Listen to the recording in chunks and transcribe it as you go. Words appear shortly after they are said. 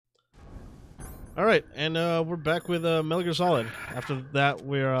All right, and we're back with Metal Gear Solid. After that,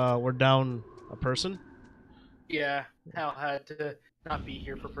 we're down a person. Yeah, Hal had to not be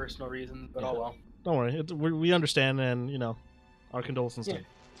here for personal reasons, but Yeah. oh well. Don't worry, we understand, and our condolences. Yeah. To.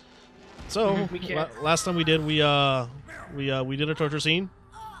 So We can't. last time we did we did a torture scene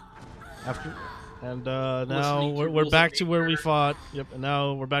after, and now Listening to we're rules back of to where we nature. fought. Yep, and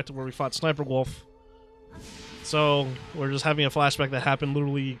now we're back to where we fought Sniper Wolf. So we're just having a flashback that happened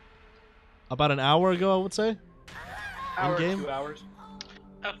literally about an hour ago, I would say. Hour, In-game? 2 hours.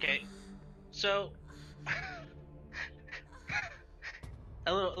 Okay, so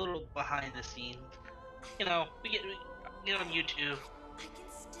a little behind the scenes. We get on YouTube,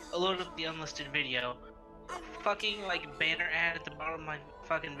 a load up the unlisted video. Fucking like banner ad at the bottom of my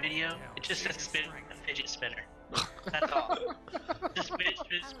fucking video. It just says spin a fidget spinner. That's all. Just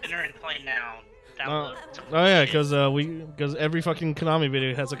fidget spinner and play now. Download. Oh yeah, because every fucking Konami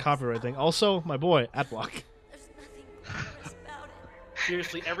video has a copyright thing. Also, my boy Adblock.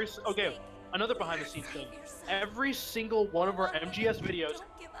 Seriously, another behind the scenes thing. Every single one of our MGS videos,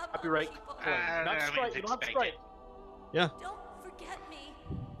 copyright claim. Not strike. We don't have strike. Yeah. Don't forget me.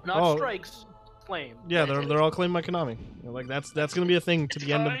 Not strikes. Claim. Yeah, they're all claimed by Konami. Like that's gonna be a thing to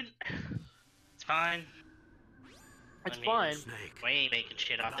the end of. It's fine. It's fine. We ain't making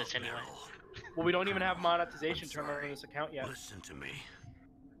shit off this anyway. Well, we don't even have monetization turned on this account yet. Listen to me.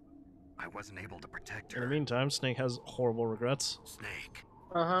 I wasn't able to protect In her. the meantime, Snake has horrible regrets. Snake.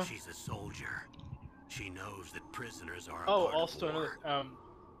 She's a soldier. She knows that prisoners are. Oh, also another.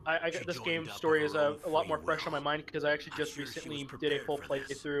 I got this game story is a lot more fresh on my mind because I actually just recently did a full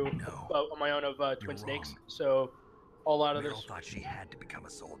playthrough on my own of Twin Snakes. So a lot of this. thought she had to become a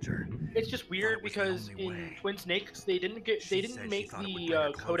soldier. It's just weird because in Twin Snakes they didn't make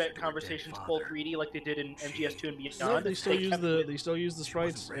the codec conversations full 3D like they did in MGS2 and Beyond. No, they still use the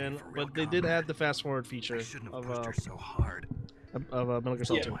sprites, but they did add the fast forward feature of so hard. Metal Gear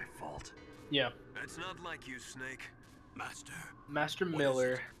Solid 2. My fault. Yeah. It's not like you, Snake. Master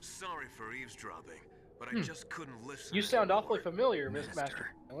Miller. Sorry for eavesdropping, but I just couldn't listen. You sound awfully familiar,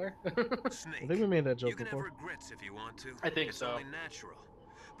 Master Miller. Snake, I think we made that joke you can before. have regrets if you want to. I think it's so. Only natural.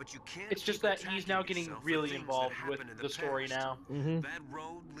 But you can't It's just keep that he's now attacking getting yourself for really things involved that with happened in the story past. now. That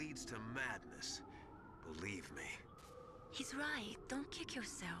road leads to madness. Believe me. He's right. Don't kick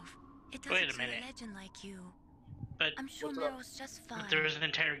yourself. It Wait a doesn't minute. a legend like you. But I'm sure What's up? Meryl's just fine. there was an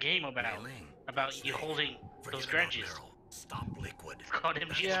entire game about you holding those grudges. Stop liquid. It's called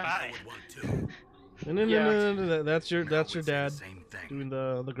MGS5. Yeah. No, that's your dad Same thing. doing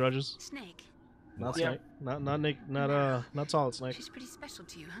the grudges. Snake. Not Yeah. Snake. Not Solid Snake. She's pretty special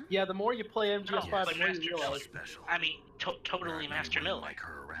to you, huh? Yeah, the more you play MGS5, the more you Master realize. Special. I mean, totally Master Miller. Like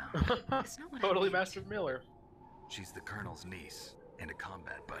her around. That's not what Totally I meant. Master Miller. She's the Colonel's niece and a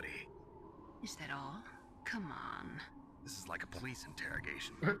combat buddy. Is that all? Come on. This is like a police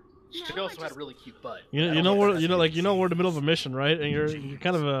interrogation. She No, also I had a just- really cute butt. You know we're in the middle of a mission, right? And you're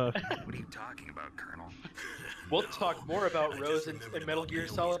kind of What are you talking about, Colonel? We'll talk more about Rose in Metal Gear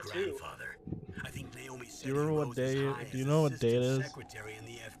Solid 2. I think Naomi said Do you remember he what rose day? as high Do you as know what day it assistant is? Secretary in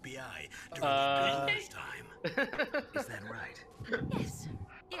the FBI during his time. Is that right? Yes.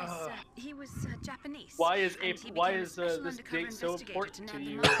 Yes, he was Japanese. Why is and he why became a is special this undercover date so investigator important to nab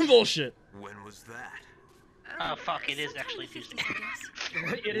the you? murder. Bullshit. When was that? Oh, fuck, it is sometime actually in the 50s, Tuesday.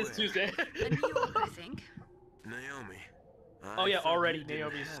 I guess. It is Tuesday. A New Yorker, I think. Naomi. Oh yeah, I thought already you didn't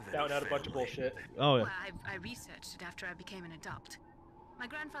Naomi's have any found out a bunch of family. bullshit. Oh yeah. Well, I researched it after I became an adopt. My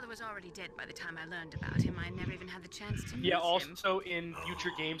grandfather was already dead by the time I learned about him. I never even had the chance to meet Yeah, him. also in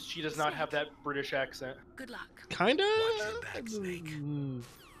future games, she does not have that British accent. Good luck. Kinda. your back, Snake.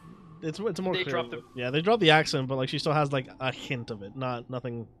 It's a more They clear. dropped the- Yeah, they dropped the accent, but like she still has like a hint of it.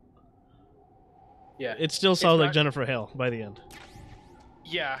 Nothing. Yeah. It still sounds like not- Jennifer Hale by the end.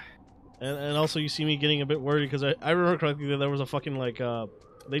 Yeah. And also you see me getting a bit worried because I remember correctly that there was a fucking like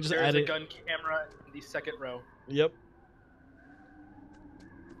they just There's a added. gun camera in the second row. Yep.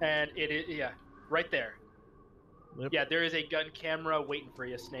 And it is, yeah, right there. Yep. Yeah, there is a gun camera waiting for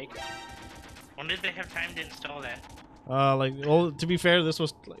you, Snake. When did they have time to install that? Well, to be fair, this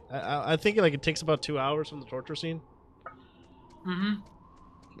was like, I think like it takes about 2 hours from the torture scene. Mm-hmm.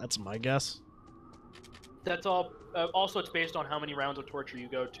 That's my guess. That's all. Also, it's based on how many rounds of torture you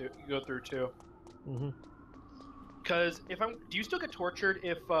go through too. Mm-hmm. Because do you still get tortured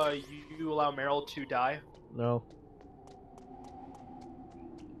if you allow Meryl to die? No.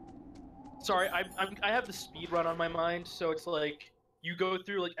 Sorry, I have the speed run on my mind, so it's like you go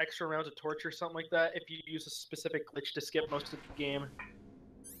through like extra rounds of torture, something like that, if you use a specific glitch to skip most of the game.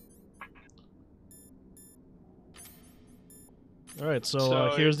 All right,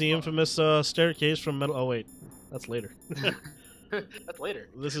 so here's the infamous staircase from Metal. Oh wait, that's later. That's later.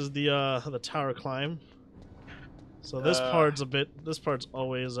 This is the tower climb. So this part's This part's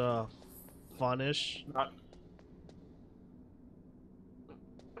always fun-ish. Not.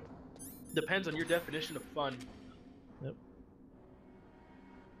 Depends on your definition of fun. Yep.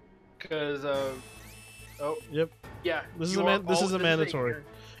 Because oh. Yep. Yeah. This is this a mandatory.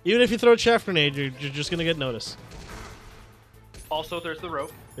 Even if you throw a chaff grenade, you're just gonna get noticed. Also, there's the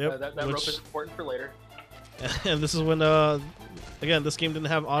rope. Yep. That rope is important for later. And this is when again, this game didn't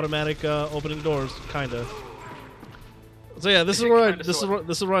have automatic opening doors, kinda. So yeah, this is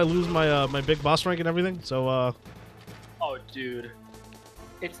where I lose my my big boss rank and everything. So oh, dude,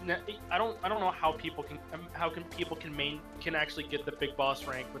 I don't know how people can actually get the big boss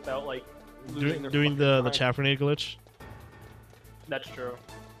rank without like losing doing the chaff grenade glitch. That's true.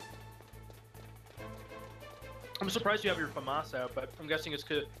 I'm surprised you have your FAMAS out, but I'm guessing it's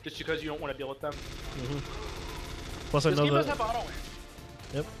just because you don't want to deal with them. Plus, I know does have auto aim.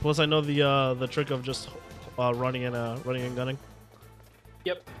 Yep. Plus, I know the trick of just running and gunning.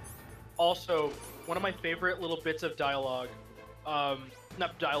 Yep. Also, one of my favorite little bits of dialogue,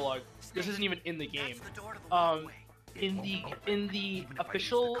 not dialogue. This isn't even in the game. In the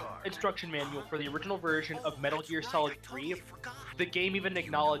official instruction manual for the original version of Metal Gear Solid 3, the game even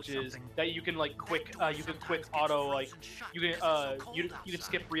acknowledges that you can like quick auto like you can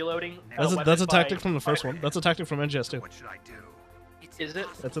skip reloading. That's a tactic from the first one. That's a tactic from NGS too. What should I do? Is it?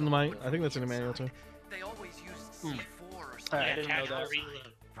 That's in the I think that's in the manual too. They always use C4 or something. I didn't know that.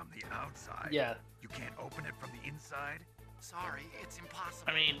 From the outside. Yeah. You can't open it from the inside. Sorry, it's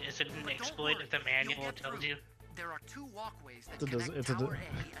impossible. I mean, is it an exploit if the manual tells you? There are two walkways that connect Tower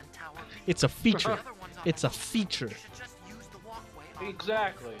A and Tower B. It's a feature. It's a feature. You should just use the walkway on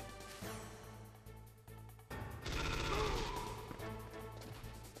Exactly.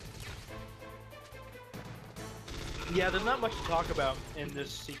 Yeah, there's not much to talk about in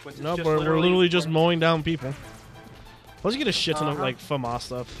this sequence. It's No, just we're literally just mowing down people. Plus, you get a shit ton of like FAMAS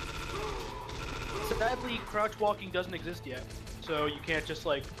stuff. Sadly, crouch walking doesn't exist yet, so you can't just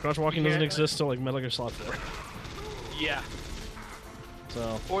like. Crouch walking doesn't exist till like Metal Gear Solid 4. Yeah.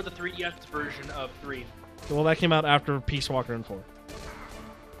 So. Or the 3DS version of 3. Well, that came out after Peace Walker and 4.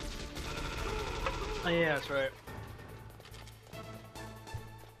 Oh yeah, that's right.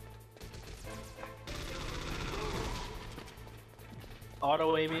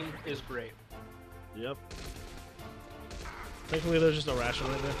 Auto aiming is great. Yep. Thankfully, there's just a ration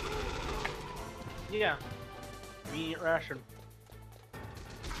right there. Yeah. Convenient ration.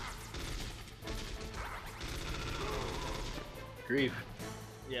 Grief.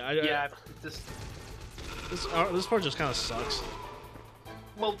 Yeah, this part just kind of sucks.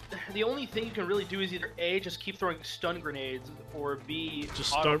 Well, the only thing you can really do is either A, just keep throwing stun grenades, or B,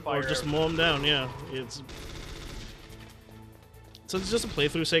 just auto-fire. or just mow them down. Yeah, so it's just a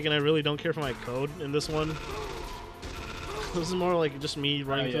playthrough sake, and I really don't care for my code in this one. This is more like just me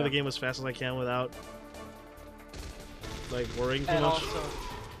running through the game as fast as I can without like worrying too much.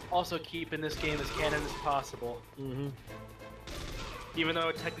 Also keep in this game as canon as possible. Even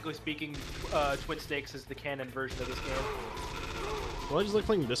though technically speaking, Twin Snakes is the canon version of this game. Well, I just like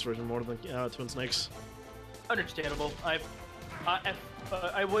playing this version more than Twin Snakes. Understandable. But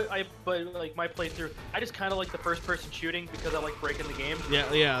like my playthrough, I just kind of like the first-person shooting because I like breaking the game.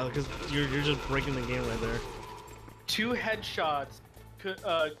 Yeah, because you're just breaking the game right there. Two headshots,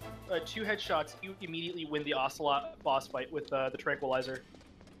 you immediately win the Ocelot boss fight with the Tranquilizer.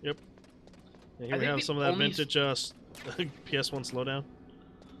 Yep. And here we have some of that vintage PS1 slowdown.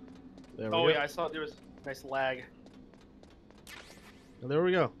 There we go. Yeah, I saw there was nice lag. And there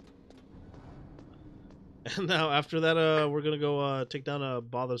we go. And now after that, we're gonna go take down a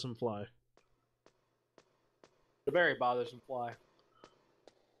bothersome fly. The very bothersome fly.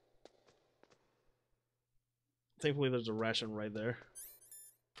 Thankfully, there's a ration right there.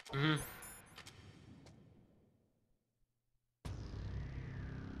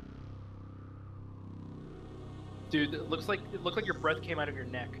 Dude, it looked like your breath came out of your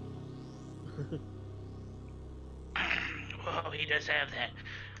neck. Whoa, he does have that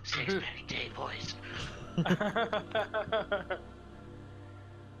six-pack day voice.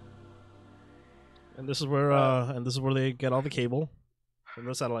 And this is where they get all the cable from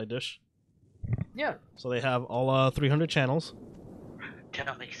the satellite dish. Yeah. So they have all 300 channels.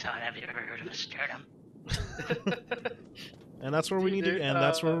 Tell me, son, have you ever heard of a sternum? And that's where we need to. And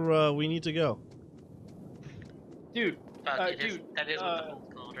that's where we need to go. Dude. That is what the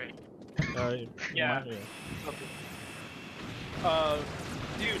hole's called, right? Yeah.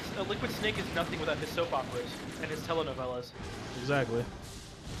 Dude, Liquid Snake is nothing without his soap operas and his telenovelas. Exactly.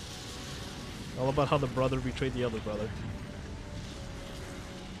 All about how the brother betrayed the other brother.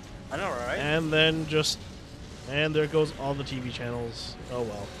 I know, right? And then just... And there goes all the TV channels. Oh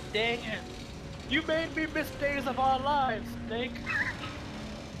well. Dang it. You made me miss days of our lives, Snake.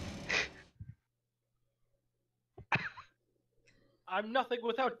 I'm nothing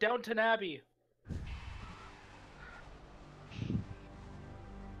without Downton Abbey.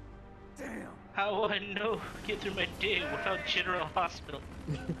 Damn. How will I know get through my day without General Hospital?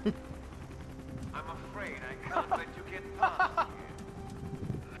 I'm afraid I can't let you get past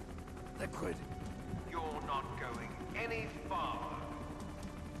here. Liquid. You're not going any farther.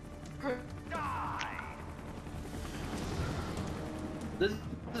 Die! This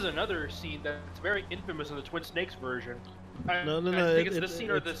is another scene that's very infamous in the Twin Snakes version. No. I think it's this scene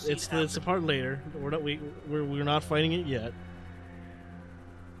or this scene. It's the part later. We're not fighting it yet.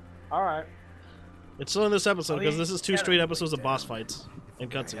 All right. It's still in this episode because this is 2 straight yeah. episodes of boss fights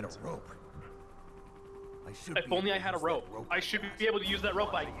and I had a cutscenes. rope. If only I had a rope. I should be able to use that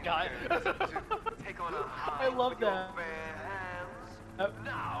rope I got. Take on a I love with your that. bare hands.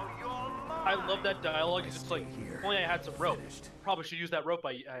 Now you're mine. I love that dialogue. It's like, if only I had some rope. Probably should use that rope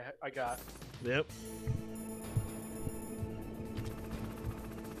I got. Yep.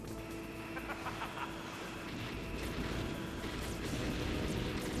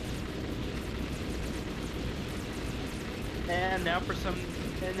 And now for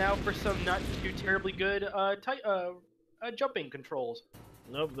some not too terribly good jumping controls.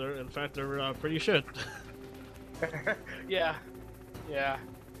 Nope. In fact they're pretty shit. Yeah.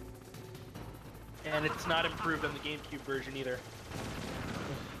 And it's not improved on the GameCube version either.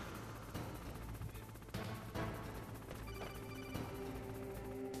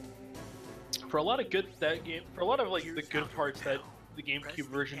 For a lot of like the good parts that the GameCube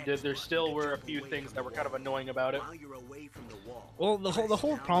version did, there still were a few things that were kind of annoying about it. Well, the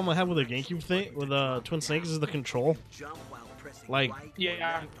whole problem I have with the GameCube thing with Twin Snakes is the control. Like,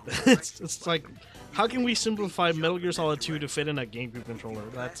 Yeah, it's like, how can we simplify Metal Gear Solid 2 to fit in a GameCube controller?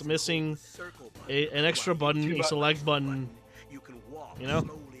 That's missing an extra button, a select button. You know?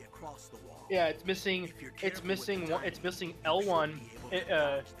 yeah, it's missing L1. It's missing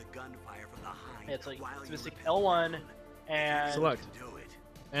L1 and Select.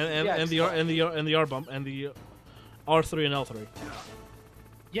 And Yeah, the R bump and the R3 and L3.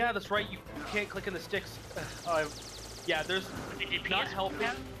 Yeah, that's right. You can't click in the sticks. Yeah, there's Did not PS helping.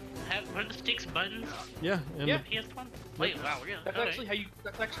 were the sticks buttons? Yeah. And Yeah. PS1? Wait, wow, really? That's Alright. actually how you.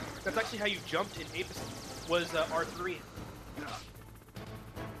 That's actually how you jumped in Apis. Was R3.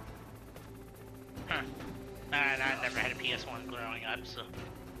 Huh. I never had a PS1 growing up, so.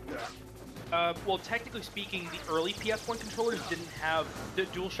 Well, technically speaking, the early PS1 controllers didn't have the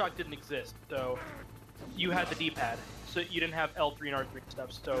DualShock didn't exist, so you had the D-pad, so you didn't have L3 and R3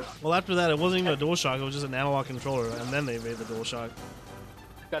 stuff. So well, after that, it wasn't even a DualShock; it was just an analog controller, and then they made the DualShock.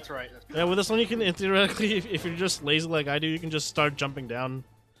 that's right. Yeah, with this one, you can theoretically, if you're just lazy like I do, you can just start jumping down.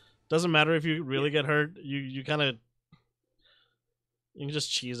 Doesn't matter if you really get hurt. You kind of you can just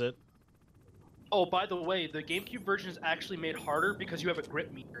cheese it. Oh, by the way, the GameCube version is actually made harder because you have a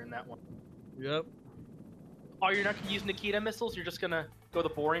grip meter in that one. Yep. Oh, you're not gonna use Nikita missiles? You're just gonna go the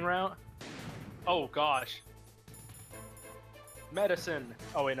boring route? Oh gosh. Medicine.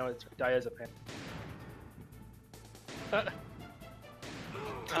 Oh wait, no, it's diazepam.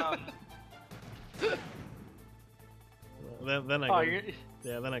 Then I Oh, go. you're...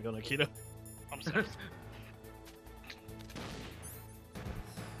 Yeah, then I go Nikita. I'm sorry.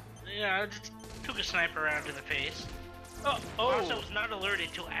 Yeah, I just took a sniper round to the face. Oh, Also, was not alerted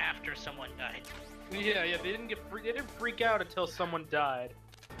till after someone died. yeah. They didn't freak out until someone died.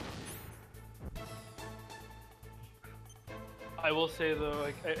 I will say though,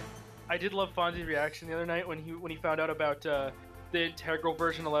 like I did love Fonzie's reaction the other night when he found out about the integral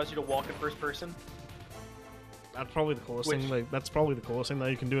version allows you to walk in first person. That's probably the coolest Which- thing. Like, that's probably the coolest thing that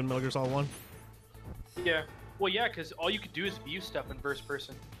you can do in Metal Gear Solid 1. Yeah. Well, yeah, because all you could do is view stuff in first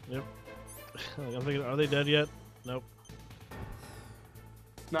person. Yep. Like, I'm thinking, are they dead yet? Nope.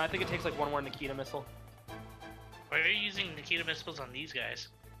 No, I think it takes like one more Nikita missile. Why are you using Nikita missiles on these guys?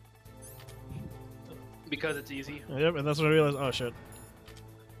 Because it's easy. Yep, and that's when I realized, oh shit.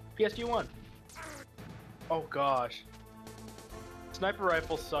 PSG1. Oh gosh. Sniper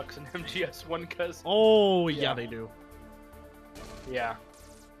rifle sucks in MGS1 because Oh, yeah, Yeah. they do. yeah.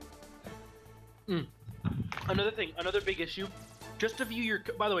 Another big issue. Just to view your,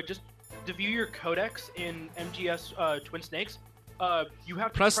 by the way, just to view your codecs in MGS Twin Snakes, you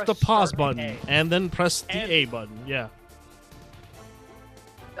have to Press the pause start button, A. and then press the And- A button, yeah.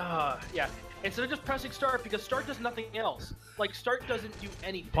 Yeah. Instead of just pressing start, because start does nothing else. Like, start doesn't do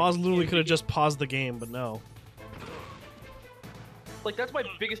anything. Pause literally could have just paused the game, but no. Like, that's my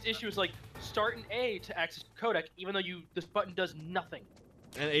biggest issue is, like, start an A to access your codec, even though this button does nothing.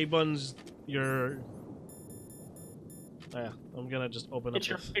 And A button's your... Yeah, I'm gonna just open up It's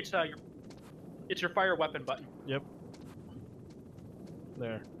your fire weapon button. Yep.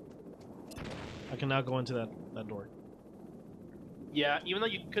 There. I can now go into that door. Yeah, even though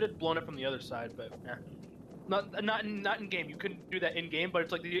you could have blown it from the other side, but yeah. Not in game. You couldn't do that in game, but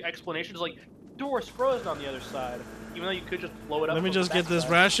it's like the explanation is like door's frozen on the other side. Even though you could just blow it up. Let me from just the get this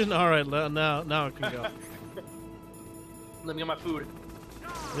backside. ration. All right, now it can go. Let me get my food.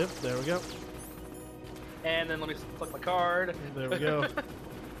 Yep, there we go. And then let me select my card. There we go.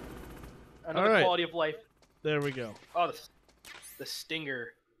 Another All right. quality of life. There we go. Oh, the stinger.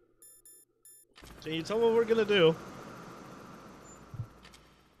 Can you tell what we're gonna do?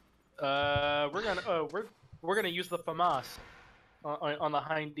 We're gonna use the FAMAS on the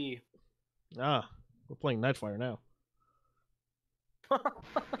Hind D. Ah, we're playing Nightfire now. All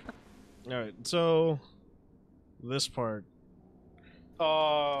right, so this part.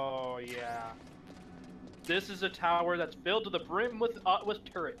 Oh yeah. This is a tower that's filled to the brim with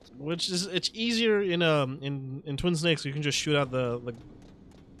turrets. Which is it's easier in Twin Snakes. You can just shoot out the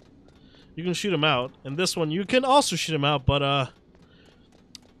you can shoot them out. And this one you can also shoot them out, but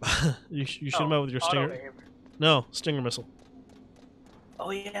you shoot them out with your stinger. Auto-aim. No, stinger missile. Oh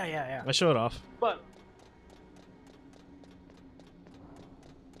yeah. I show it off. But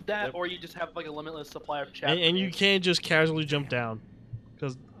that, Yep. or you just have like a limitless supply of chaff. And you can't just casually jump down,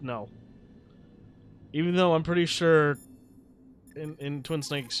 because no. Even though I'm pretty sure in Twin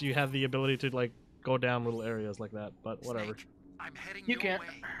Snakes you have the ability to like go down little areas like that, but whatever. Snake, I'm heading You your can't. way.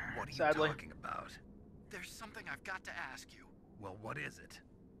 What are Sadly. you talking about? There's something I've got to ask you. Well, what is it?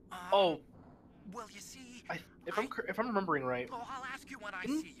 Oh, Well, you see, if I'm remembering right, Oh, I'll ask you when I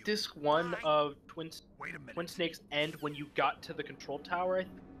didn't see you. disc one of Wait a minute. Twin Snakes end when you got to the control tower? I think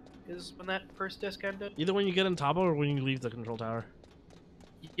is when that first disc ended. Either when you get on top of it or when you leave the control tower.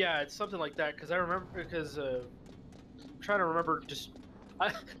 Yeah, it's something like that. Because I remember, I'm trying to remember.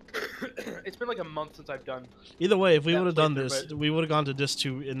 It's been like a month since I've done. Either way, if we That would have done playthrough, this, but- we would have gone to disc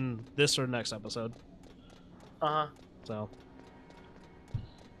 2 in this or next episode. Uh huh. So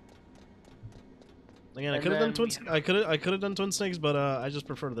again, I And could have done then- I could have done Twin Snakes, but I just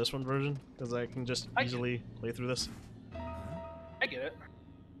prefer this one version because I can just I- easily play through this. I get it.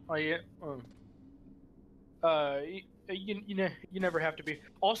 Oh yeah. You never have to be.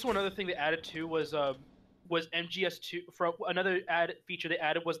 Also, another thing they added too was MGS2. From another add feature they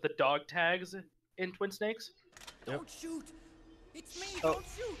added was the dog tags in Twin Snakes. Don't shoot. It's me. Oh. Don't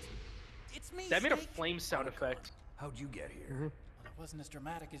shoot. It's me. That made a Snake. flame sound effect. How'd you get here? Well, it wasn't as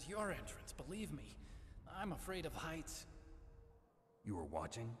dramatic as your entrance, believe me. I'm afraid of heights. You were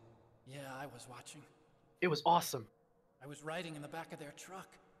watching? Yeah, I was watching. It was awesome. I was riding in the back of their truck.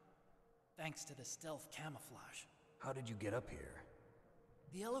 Thanks to the stealth camouflage. How did you get up here?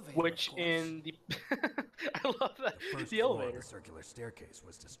 The elevator. Which of course. in the I love that First the floor of elevator. the circular staircase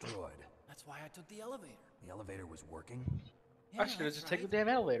was destroyed. That's why I took the elevator. The elevator was working? Yeah, I should have that's just taken right. the damn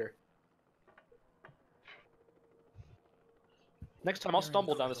elevator. Next time I'll You're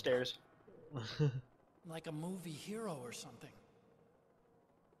stumble down the incredible. stairs. Like a movie hero or something.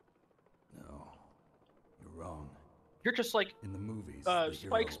 No. You're wrong. You're just like, In the movies, Uh, the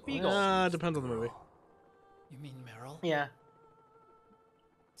Spike hero Spiegel. always Ah, saves depends the on the movie. girl. You mean Meryl? yeah.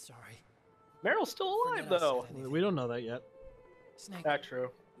 Sorry. Meryl's still alive Forget I though. said anything. We don't know that yet. Snake, That's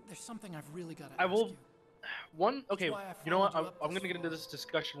true. there's something I've really got to I ask will- you. Okay, why I you know what? followed I'm, you up I'm this gonna get into far. this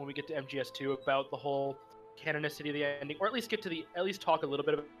discussion when we get to MGS2 about the whole canonicity of the ending, or at least get to at least talk a little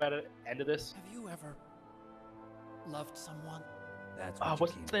bit about it at the end of this. Have you ever loved someone? That's what you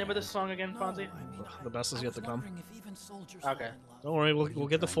What's came the name of this as. song again, No, Fonzie? I mean, The best is I yet was to come. wondering if even soldiers Okay. fall in love. Don't worry, What are we'll you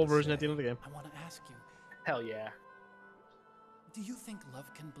get the trying full to version at the say? end of the game. I want to ask you, Hell yeah. do you think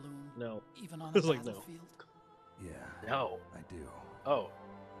love can bloom No. even on a It's like, no. battlefield? Yeah, No. I do. Oh.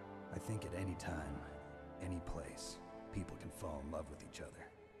 I think at any time, any place, people can fall in love with each other.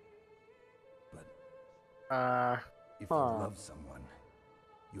 But if you Huh. love someone,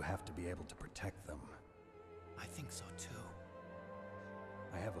 you have to be able to protect them. I think so too.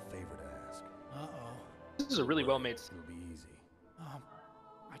 I have a favor to ask. Uh-oh. This is a really well made. It'll be easy.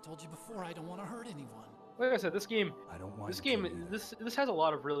 I told you before I don't want to hurt anyone. Like I said, this game, I don't want this you to game, either. this has a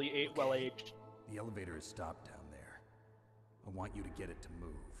lot of really well aged. The elevator is stopped down there. I want you to get it to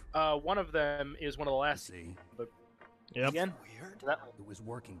move. One of them is one of the You last. see, Yep. Again, Weird. that, it was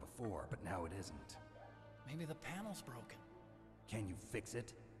working before, but now it isn't. Maybe the panel's broken. Can you fix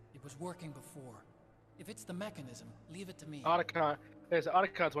it? It was working before. If it's the mechanism, leave it to me. Otacon.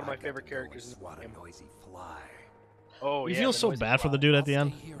 Otacon's one of my favorite characters in Swat the a game. noisy fly. Oh, You yeah, feel the so noisy bad for the fly. dude at the I'll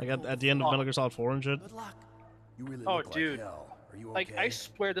end. stay here Like and at the end of Oh. Metal Gear Solid 4 and shit. Good luck. You really Oh, look like dude. hell. Are you okay? Like, I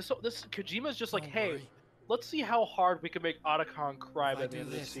swear, this Kojima's just like, Don't hey, worry. let's see how hard we can make Otacon cry If by I the do end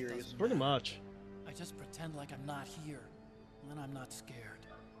of this this, it series. doesn't Pretty matter. much. I just pretend like I'm not here, and then I'm not scared.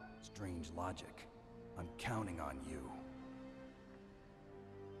 Strange logic. I'm counting on you.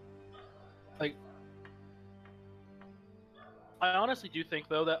 Like, I honestly do think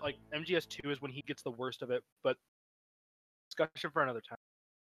though that like MGS2 is when he gets the worst of it, but discussion for another time.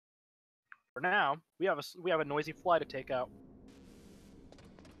 For now, we have a noisy fly to take out.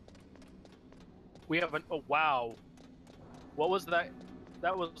 We have an oh wow, what was that?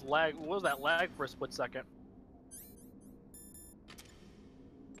 That was lag. What was that lag for a split second?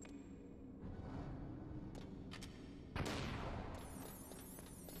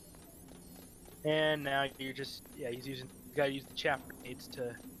 And now you're just he's using. You gotta use the chaff grenades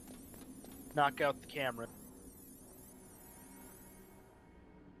to knock out the camera.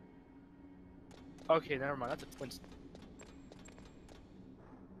 Okay, never mind. That's a twin.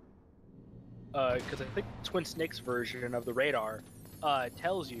 Because I think Twin Snake's version of the radar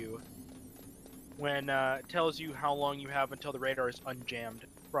tells you how long you have until the radar is unjammed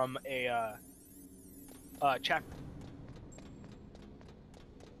from a chaff.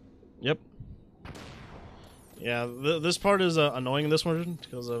 Yep. Yeah, this part is annoying in this version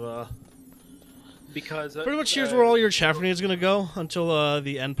because of Because pretty much here's where all your chaff grenades gonna go until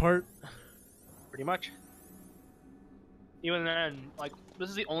the end part. pretty much. Even then, like this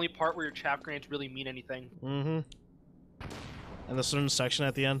is the only part where your chaff grenades really mean anything. Mm-hmm. And the certain section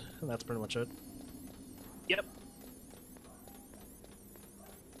at the end, and that's pretty much it. Yep.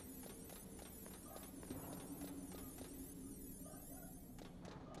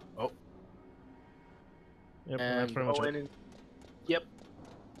 Oh. Yep, and that's pretty much it. Yep.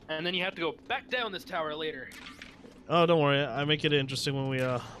 And then you have to go back down this tower later. Oh, don't worry, I make it interesting when we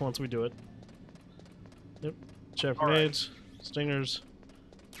once we do it. Yep. Chaff All right. grenades, stingers,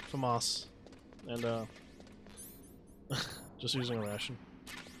 FAMAS, and just using a ration.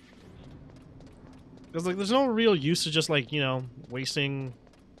 Because like, there's no real use to just like wasting.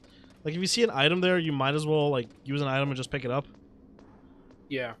 Like if you see an item there, you might as well like use an item and just pick it up.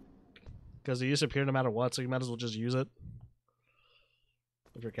 Yeah. Because they disappear no matter what, so you might as well just use it.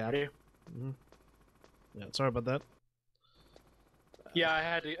 If you're cat. Yeah. Mm-hmm. Yeah, sorry about that. Yeah, I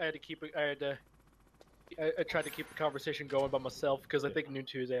had to keep it. I tried to keep the conversation going by myself because I think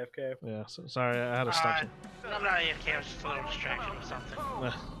Noon2 is AFK. Yeah, sorry, I had to stop you. I'm not AFK, I was just a little distraction or something.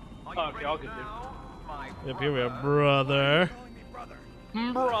 Okay, all good, dude. Yep, here we are, brother.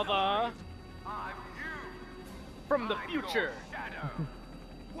 Brother I'm you. from the future. Shadow.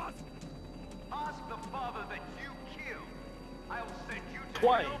 What? Ask the father that you killed. I'll send you to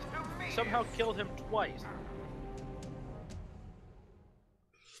Twice. hell to me. Somehow killed him twice.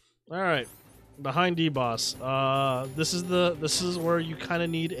 All right, the Hind D boss. This is where you kind of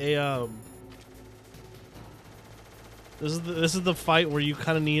need a This is the fight where you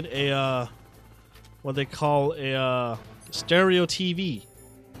kind of need a what they call a stereo TV.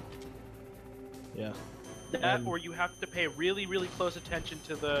 Yeah. That, or you have to pay really, really close attention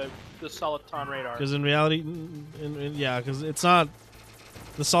to the Soliton radar. Because in reality, yeah, because it's not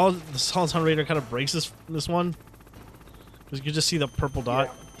the Soliton radar kind of breaks this one. Because you can just see the purple dot.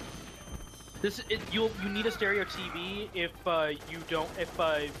 Yeah. You need a stereo TV if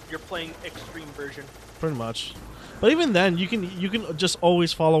you're playing extreme version. Pretty much. But even then, you can just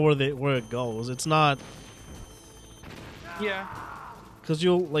always follow where it goes. It's not. Yeah. Because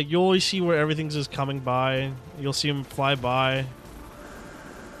you'll always see where everything's just coming by. You'll see them fly by.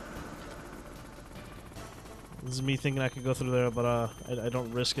 This is me thinking I could go through there, but I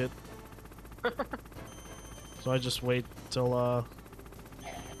don't risk it. So I just wait till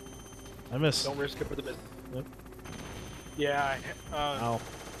I miss. Don't risk it for the business. Yep. Yeah. Ow.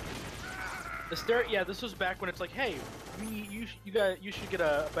 The stereo. Yeah, this was back when it's like, hey, you should get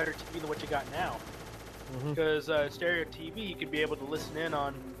a better TV than what you got now. Because stereo TV, you could be able to listen in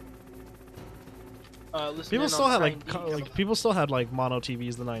on. People still had people still had like mono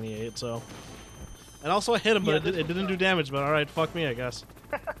TVs the '98, so. And also I hit him, but it didn't do damage. But all right, fuck me, I guess.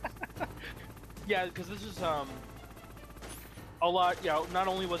 Yeah, because this is a lot. Yeah, not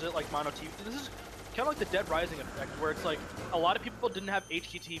only was it like mono TV, this is kind of like the Dead Rising effect, where it's like a lot of people didn't have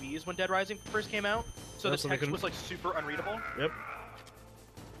HD TVs when Dead Rising first came out, so the text was like super unreadable. Yep.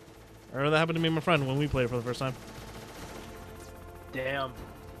 I remember that happened to me and my friend when we played it for the first time. Damn.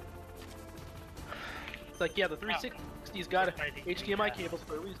 like, yeah, the 360's got HDMI cables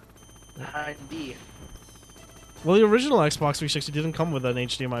for a reason. Hind D. Well, the original Xbox 360 didn't come with an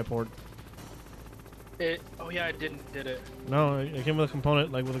HDMI port. Oh yeah, it didn't, did it? No, it came with a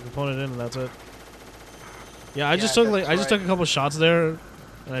component, like with a component in, and that's it. Yeah, I just Yeah, took that's took a couple shots there,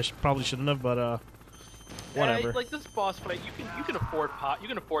 and I probably shouldn't have, but whatever. Yeah, like this boss fight, you can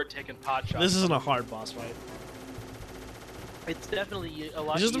afford taking pot shots. This isn't a hard boss fight. It's definitely a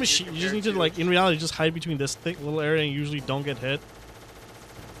lot. It's just a machine. You just need to, like, in reality, just hide between this thick little area, and you usually don't get hit.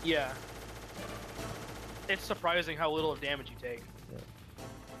 Yeah. It's surprising how little of damage you take.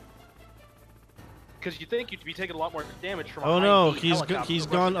 Because you think you'd be taking a lot more damage from. Oh a no, helicopter, he's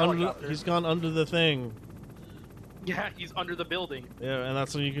gone under the thing. Yeah, he's under the building. Yeah, and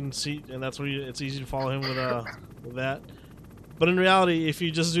that's when you can see, and that's where it's easy to follow him with that. But in reality, if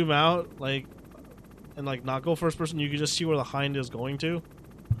you just zoom out, like, and like not go first person, you can just see where the Hind is going to.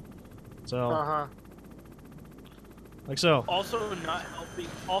 So. Like so. Also not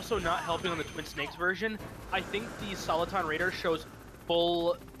helping on the Twin Snakes version. I think the Soliton Radar shows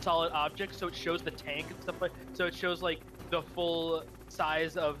full solid objects, so it shows the tank and stuff like. So it shows like the full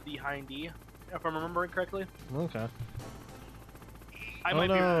size of the Hind D, if I'm remembering correctly. Okay. I might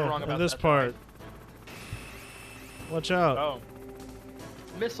be wrong about this part. Watch out. Oh.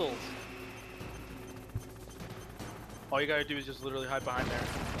 Missiles. All you gotta do is just literally hide behind there.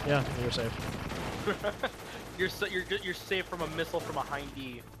 Yeah, you're safe. You're safe from a missile from a Hind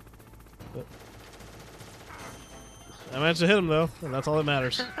D. I managed to hit him though, and that's all that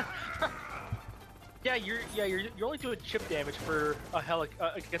matters. Yeah, you're only doing chip damage for a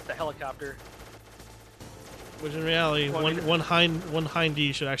against a helicopter. Which in reality, one Hind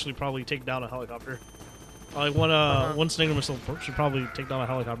D should actually probably take down a helicopter. Like one Stinger missile should probably take down a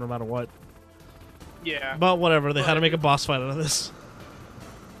helicopter no matter what. Yeah. But whatever, they had to make a boss fight out of this.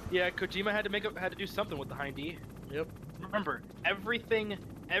 Yeah, Kojima had to do something with the Hind D. Yep. Remember, every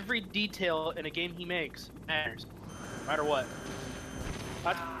detail in a game he makes matters, no matter what.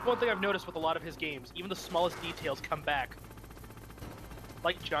 That's one thing I've noticed with a lot of his games. Even the smallest details come back.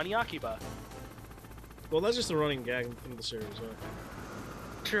 Like Johnny Akiba. Well, that's just a running gag in the series, huh?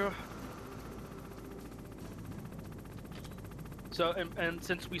 True. So, and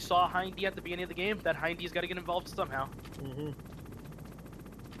since we saw Hind D at the beginning of the game, that Hind D's got to get involved somehow. Mm-hmm.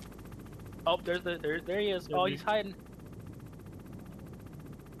 Oh, there he is. Oh, he's hiding.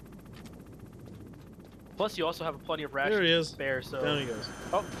 Plus, you also have plenty of rations There he is. spare, so... Down he goes.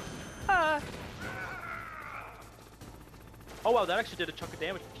 Oh. Ah. Oh, wow, that actually did a chunk of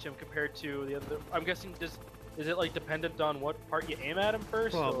damage to him compared to the other... I'm guessing, is it, like, dependent on what part you aim at him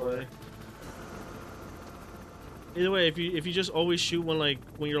first? Probably. Or? Either way, if you just always shoot when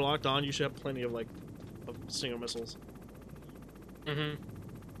you're locked on, you should have plenty of, of Stinger missiles. Mm-hmm.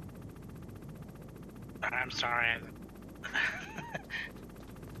 I'm sorry.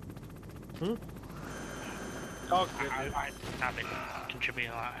 Hmm? Oh, good. I've been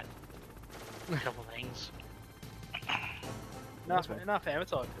contributing a lot. A couple things. Not fam,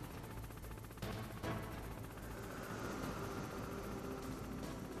 it's all good.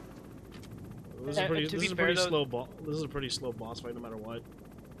 This is a pretty slow boss fight, no matter what.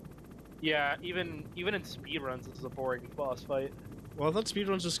 Yeah, even in speedruns, this is a boring boss fight. Well, I thought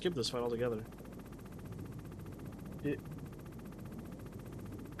speedruns just skipped this fight altogether. I'm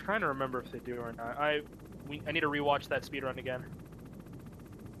trying to remember if they do or not. I need to rewatch that speedrun again.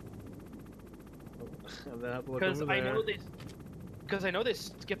 And then I have to look over there. Because I know they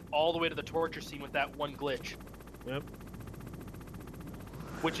skipped all the way to the torture scene with that one glitch. Yep.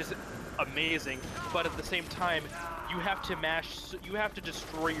 Which is amazing, but at the same time, you have to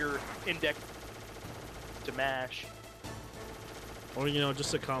destroy your index to mash. Or,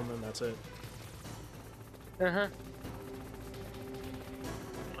 just a comment, that's it. Uh-huh.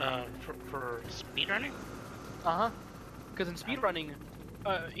 For speedrunning? Uh-huh. Because in speedrunning,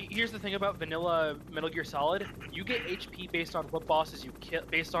 here's the thing about vanilla Metal Gear Solid, you get HP based on what bosses you kill,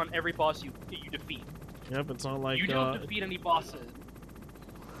 based on every boss you defeat. Yep, it's not like... You don't defeat any bosses.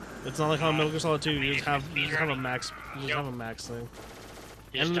 It's not like how Metal Gear Solid 2, you just have a max thing.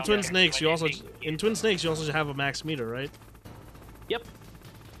 And in the Twin Snakes, you also have a max meter, right? Yep.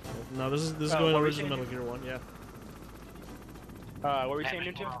 No, this is going original Metal Gear 1, yeah. What were you saying,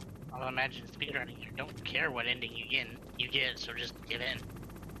 Ninja? I'll imagine speedrunning. You don't care what ending you get, so just get in.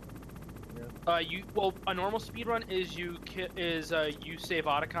 Yeah. A normal speedrun is you save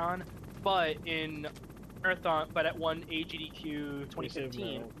Otacon, but in Marathon, but at one AGDQ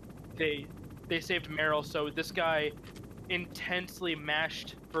 2015, they saved Meryl. So this guy intensely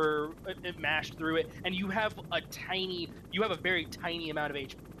mashed through it, and you have a very tiny amount of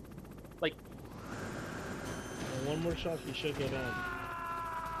HP. Like, one more shot, he should go down.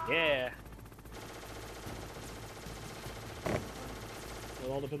 Yeah. It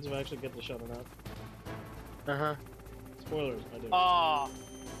all depends if I actually get the shot or not. Uh-huh. Spoilers, I do. Ah.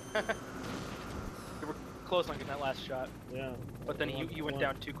 You were close on getting that last shot, Yeah. but then you went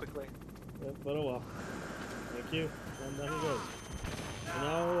down too quickly. Yep, but oh well. Thank you. And down he goes. And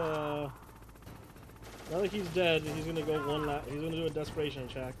now that he's dead, he's gonna go one lap. He's gonna do a desperation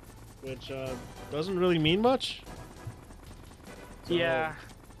check, which doesn't really mean much. So, Yeah.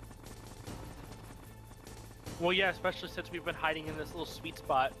 Well, yeah, especially since we've been hiding in this little sweet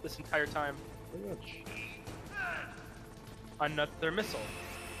spot this entire time. Pretty much. Another missile.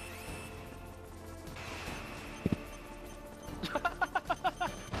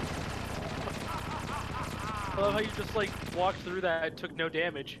 I love how you just like walked through that and took no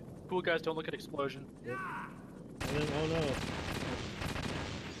damage. Cool guys don't look at explosion. Yep. And then, oh no.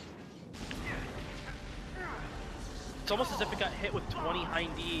 It's almost as if it got hit with 20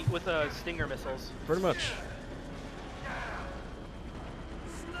 Hind D with Stinger missiles. Pretty much.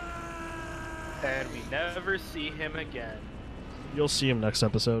 And we never see him again. You'll see him next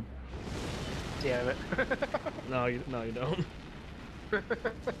episode. Damn it. No, you don't.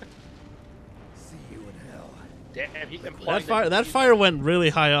 See you in hell. Damn, he implied That fire went really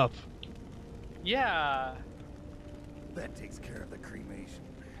high up. Yeah. That takes care of the cremation.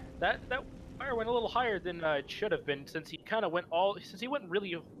 That fire went a little higher than it should have been since he kind of went he went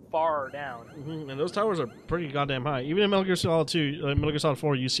really far down. And those towers are pretty goddamn high. Even in Metal Gear Solid 2, Metal Gear Solid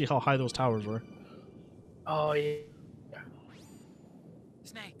 4, you see how high those towers were. Oh yeah.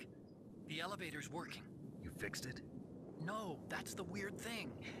 Snake, the elevator's working. You fixed it? No, that's the weird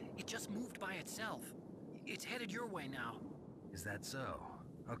thing. It just moved by itself. It's headed your way now. Is that so?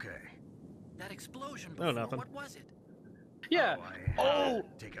 Okay. That explosion No, before, nothing. what was it? Yeah. Oh, I had Oh,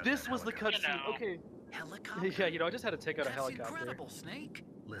 to take out this that was the helicopter. cutscene. Okay. Helicopter? Yeah, you know, I just had to take out a That's helicopter. incredible, Snake.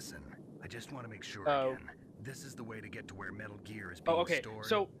 Listen, I just want to make sure Oh. again. This is the way to get to where Metal Gear is being Oh, okay. stored.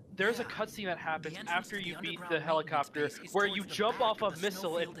 So there's a Yeah. cutscene that happens The entrance after to the you beat underground the maintenance helicopter, base is where towards you the jump back off of a the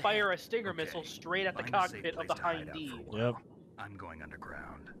missile and snowfield fire ahead. a Stinger Okay. missile straight at the Find a safe cockpit of place the to hide Hind out D. for a while. Yep. I'm going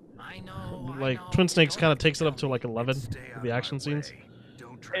underground. I know. Like, I know. Twin Snakes Don't kind of have to takes it up tell to me. like 11 Stay for out the of action my scenes. way.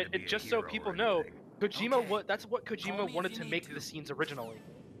 Don't try to be a Just so hero people or know, anything. Kojima, Okay. that's what Call Kojima me if wanted you to need make to. the scenes originally,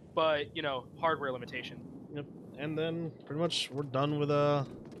 but you know, hardware limitation. Yep. And then pretty much we're done with the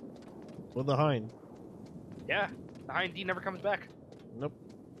Hind. Yeah, the Hind D never comes back. Nope.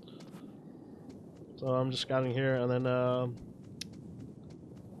 So I'm just scouting here, and then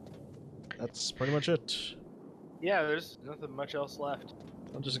that's pretty much it. Yeah, there's nothing much else left.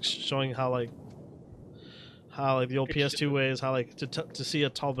 I'm just showing how like the old PS2 ways, how like to see a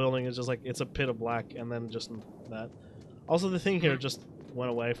tall building is just like it's a pit of black, and then just that. Also, the thing here just went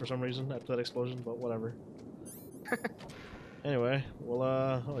away for some reason after that explosion, but whatever. Anyway, well,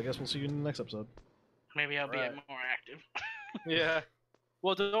 I guess we'll see you in the next episode. Maybe I'll be Right. more active. Yeah.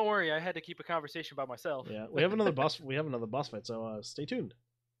 Well, don't worry, I had to keep a conversation by myself. Yeah, we have another boss. We have another boss fight, so stay tuned.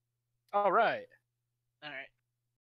 All right.